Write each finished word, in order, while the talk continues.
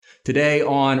Today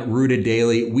on Rooted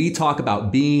Daily, we talk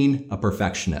about being a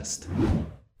perfectionist.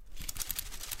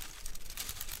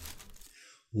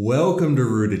 Welcome to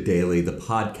Rooted Daily, the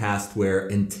podcast where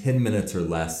in 10 minutes or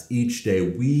less each day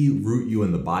we root you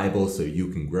in the Bible so you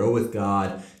can grow with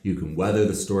God, you can weather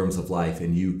the storms of life,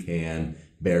 and you can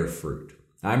bear fruit.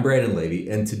 I'm Brandon Levy,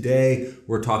 and today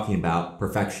we're talking about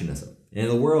perfectionism.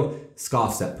 And the world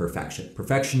scoffs at perfection.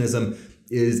 Perfectionism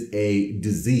is a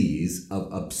disease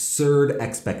of absurd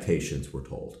expectations, we're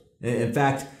told. In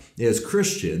fact, as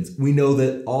Christians, we know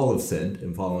that all have sinned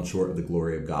and fallen short of the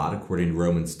glory of God, according to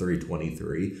Romans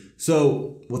 3:23.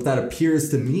 So what that appears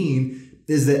to mean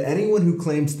is that anyone who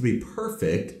claims to be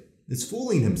perfect is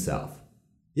fooling himself.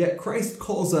 Yet Christ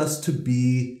calls us to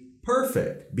be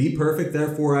perfect. Be perfect,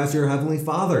 therefore, as your heavenly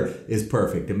Father is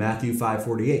perfect, in Matthew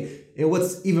 5:48. And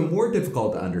what's even more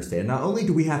difficult to understand, not only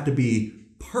do we have to be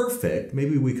perfect,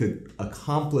 maybe we could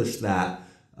accomplish that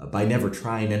by never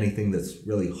trying anything that's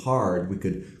really hard. We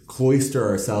could cloister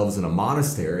ourselves in a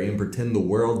monastery and pretend the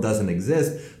world doesn't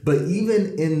exist. But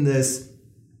even in this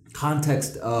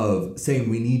context of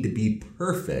saying we need to be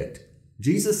perfect,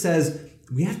 Jesus says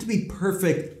we have to be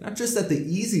perfect, not just at the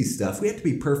easy stuff, we have to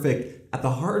be perfect at the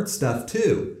hard stuff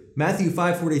too. Matthew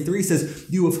 5:43 says,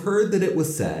 "You have heard that it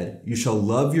was said, you shall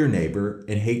love your neighbor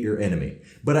and hate your enemy.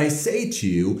 But I say to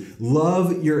you,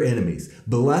 love your enemies.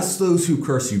 Bless those who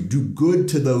curse you. Do good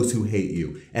to those who hate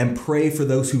you. And pray for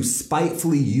those who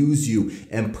spitefully use you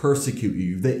and persecute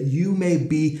you, that you may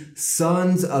be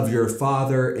sons of your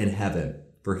Father in heaven.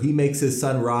 For he makes his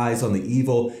sun rise on the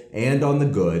evil and on the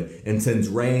good, and sends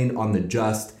rain on the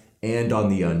just and on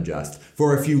the unjust.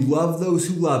 For if you love those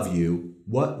who love you,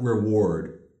 what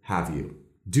reward have you?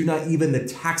 Do not even the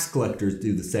tax collectors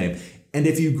do the same? And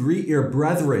if you greet your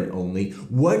brethren only,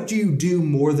 what do you do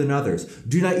more than others?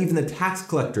 Do not even the tax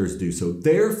collectors do so?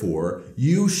 Therefore,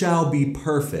 you shall be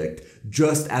perfect,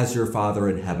 just as your Father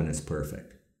in heaven is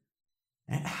perfect."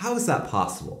 How is that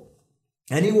possible?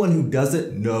 Anyone who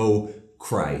doesn't know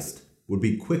Christ would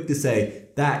be quick to say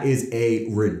that is a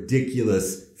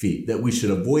ridiculous feat, that we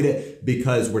should avoid it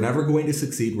because we're never going to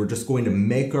succeed. We're just going to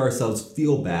make ourselves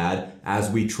feel bad as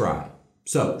we try.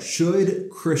 So, should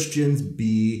Christians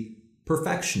be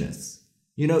perfectionists?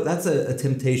 You know, that's a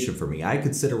temptation for me. I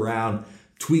could sit around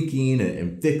tweaking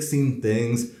and fixing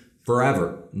things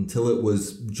forever until it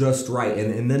was just right,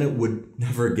 and then it would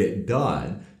never get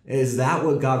done. Is that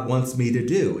what God wants me to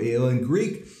do? In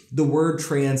Greek, the word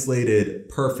translated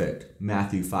perfect,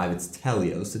 Matthew 5, it's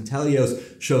teleos. And teleos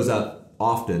shows up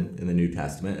often in the New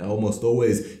Testament. It almost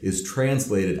always is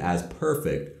translated as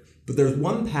perfect. But there's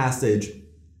one passage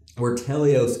where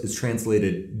teleos is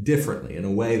translated differently in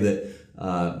a way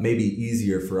that may be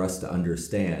easier for us to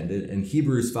understand. In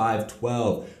Hebrews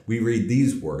 5:12, we read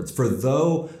these words, "For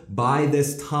though by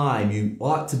this time you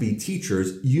ought to be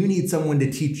teachers, you need someone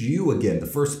to teach you again the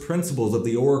first principles of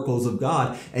the oracles of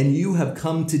God, and you have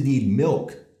come to need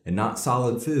milk and not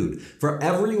solid food. For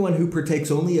everyone who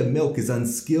partakes only of milk is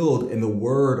unskilled in the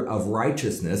word of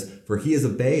righteousness, for he is a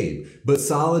babe. But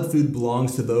solid food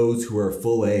belongs to those who are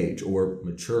full age or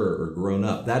mature or grown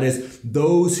up. That is,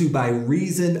 those who by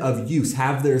reason of use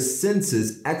have their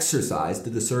senses exercised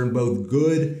to discern both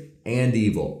good and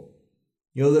evil."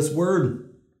 You know, this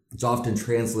word, it's often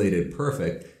translated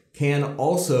perfect, can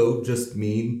also just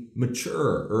mean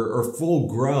mature or full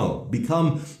grown,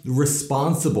 become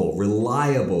responsible,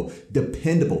 reliable,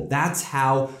 dependable. That's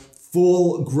how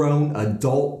full grown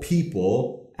adult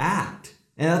people act.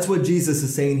 And that's what Jesus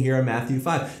is saying here in Matthew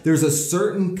 5. There's a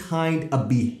certain kind of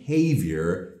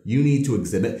behavior you need to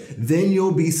exhibit. Then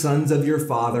you'll be sons of your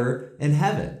Father in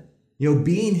heaven. You know,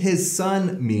 being his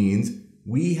son means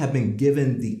we have been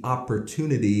given the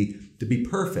opportunity to be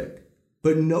perfect.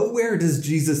 But nowhere does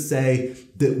Jesus say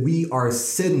that we are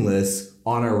sinless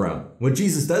on our own. What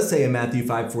Jesus does say in Matthew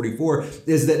 5:44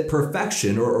 is that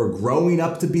perfection or growing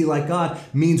up to be like God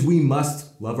means we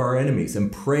must love our enemies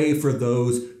and pray for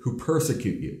those who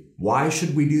persecute you. Why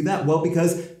should we do that? Well,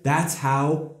 because that's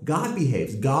how God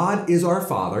behaves. God is our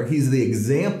Father. He's the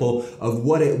example of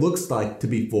what it looks like to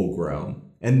be full grown.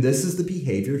 And this is the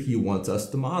behavior he wants us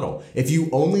to model. If you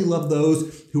only love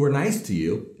those who are nice to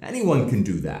you, anyone can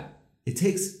do that. It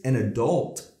takes an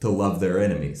adult to love their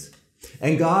enemies.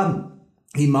 And God,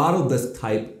 he modeled this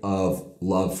type of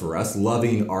love for us,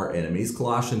 loving our enemies.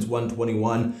 Colossians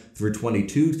 1:21 through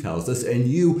 22 tells us, "And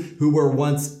you who were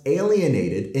once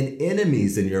alienated and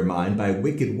enemies in your mind by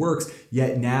wicked works,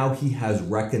 yet now he has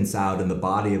reconciled in the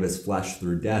body of his flesh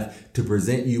through death to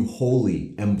present you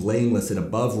holy and blameless and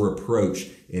above reproach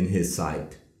in his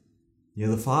sight." You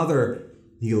know, the Father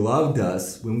He loved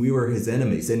us when we were his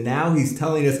enemies. And now he's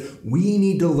telling us we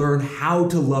need to learn how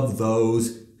to love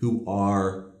those who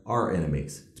are our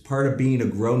enemies. It's part of being a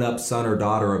grown-up son or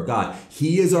daughter of God.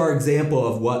 He is our example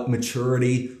of what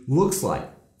maturity looks like.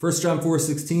 1 John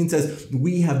 4:16 says,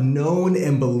 we have known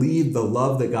and believed the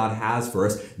love that God has for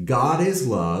us. God is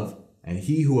love, and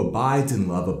he who abides in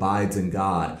love abides in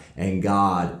God, and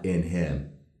God in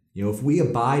him. If we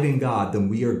abide in God, then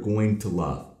we are going to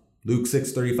love. Luke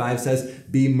 6:35 says,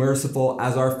 be merciful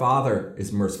as our Father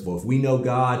is merciful. If we know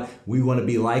God, we want to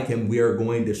be like him, we are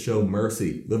going to show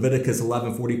mercy. Leviticus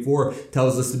 11:44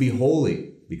 tells us to be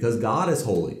holy because God is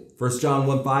holy. 1 John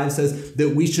 1:5 says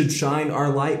that we should shine our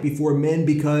light before men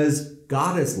because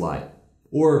God is light.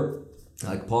 Or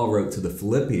like Paul wrote to the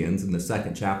Philippians in the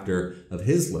 2nd chapter of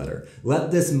his letter, let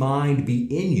this mind be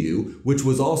in you, which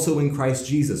was also in Christ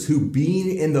Jesus, who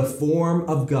being in the form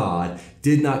of God,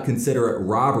 did not consider it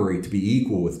robbery to be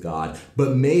equal with God,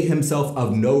 but made himself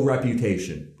of no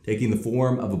reputation, taking the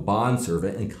form of a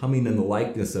bondservant and coming in the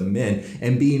likeness of men,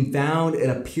 and being found in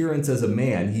appearance as a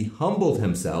man, he humbled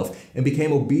himself and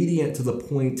became obedient to the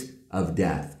point of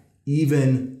death,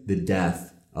 even the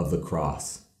death of the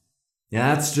cross.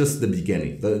 Now, that's just the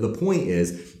beginning. The point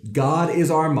is, God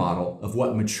is our model of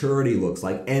what maturity looks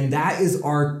like, and that is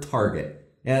our target.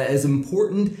 As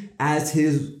important as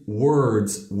his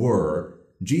words were,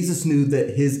 Jesus knew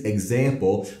that his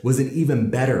example was an even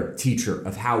better teacher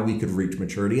of how we could reach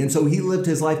maturity. And so he lived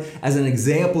his life as an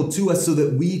example to us so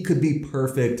that we could be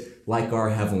perfect like our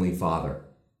Heavenly Father.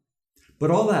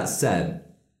 But all that said,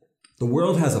 the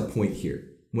world has a point here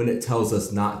when it tells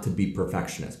us not to be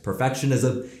perfectionists.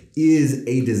 Perfectionism is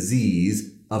a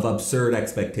disease of absurd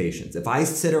expectations. If I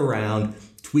sit around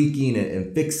tweaking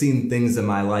and fixing things in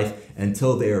my life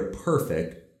until they are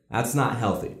perfect, that's not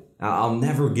healthy. I'll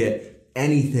never get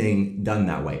anything done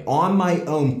that way. On my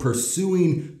own,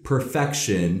 pursuing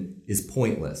perfection is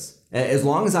pointless. As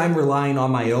long as I'm relying on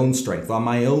my own strength, on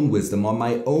my own wisdom, on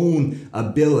my own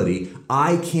ability,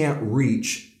 I can't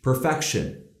reach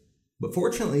perfection. But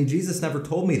fortunately, Jesus never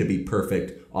told me to be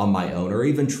perfect on my own or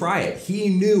even try it. He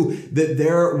knew that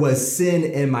there was sin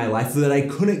in my life, that I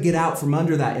couldn't get out from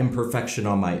under that imperfection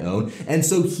on my own. And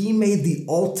so he made the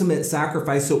ultimate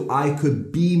sacrifice so I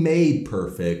could be made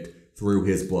perfect through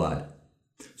his blood.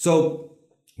 So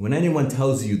when anyone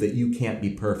tells you that you can't be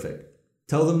perfect,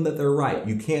 tell them that they're right.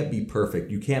 You can't be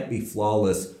perfect. You can't be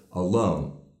flawless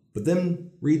alone. But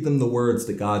then read them the words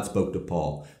that God spoke to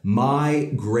Paul.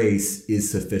 My grace is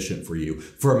sufficient for you,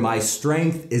 for my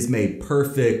strength is made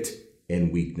perfect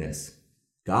in weakness.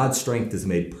 God's strength is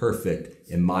made perfect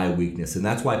in my weakness. And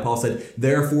that's why Paul said,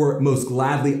 therefore, most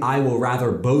gladly, I will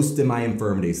rather boast in my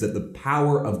infirmities, that the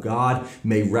power of God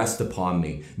may rest upon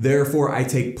me. Therefore, I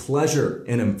take pleasure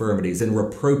in infirmities and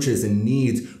reproaches and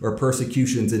needs or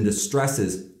persecutions and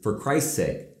distresses for Christ's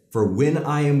sake. For when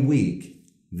I am weak,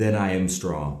 then I am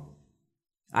strong.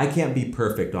 I can't be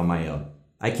perfect on my own.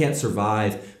 I can't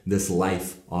survive this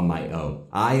life on my own.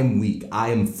 I am weak.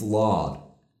 I am flawed.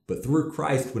 But through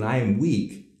Christ, when I am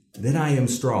weak, then I am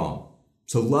strong.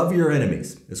 So love your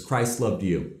enemies as Christ loved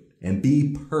you, and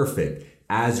be perfect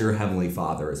as your Heavenly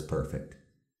Father is perfect.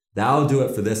 That'll do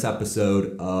it for this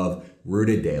episode of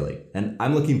Rooted Daily. And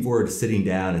I'm looking forward to sitting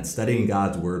down and studying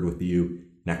God's Word with you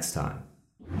next time.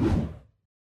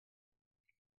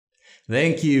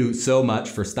 Thank you so much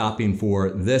for stopping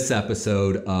for this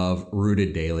episode of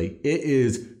Rooted Daily. It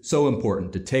is so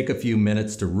important to take a few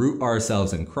minutes to root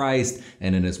ourselves in Christ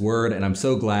and in His Word, and I'm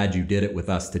so glad you did it with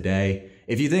us today.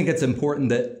 If you think it's important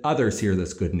that others hear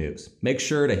this good news, make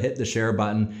sure to hit the share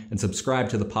button and subscribe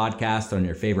to the podcast on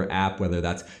your favorite app, whether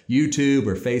that's YouTube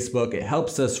or Facebook. It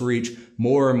helps us reach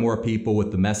more and more people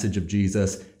with the message of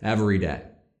Jesus every day.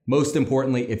 Most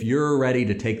importantly, if you're ready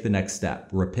to take the next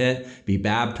step, repent, be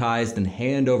baptized, and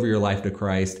hand over your life to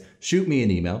Christ, shoot me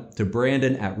an email to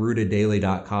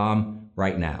brandon@rooteddaily.com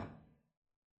right now.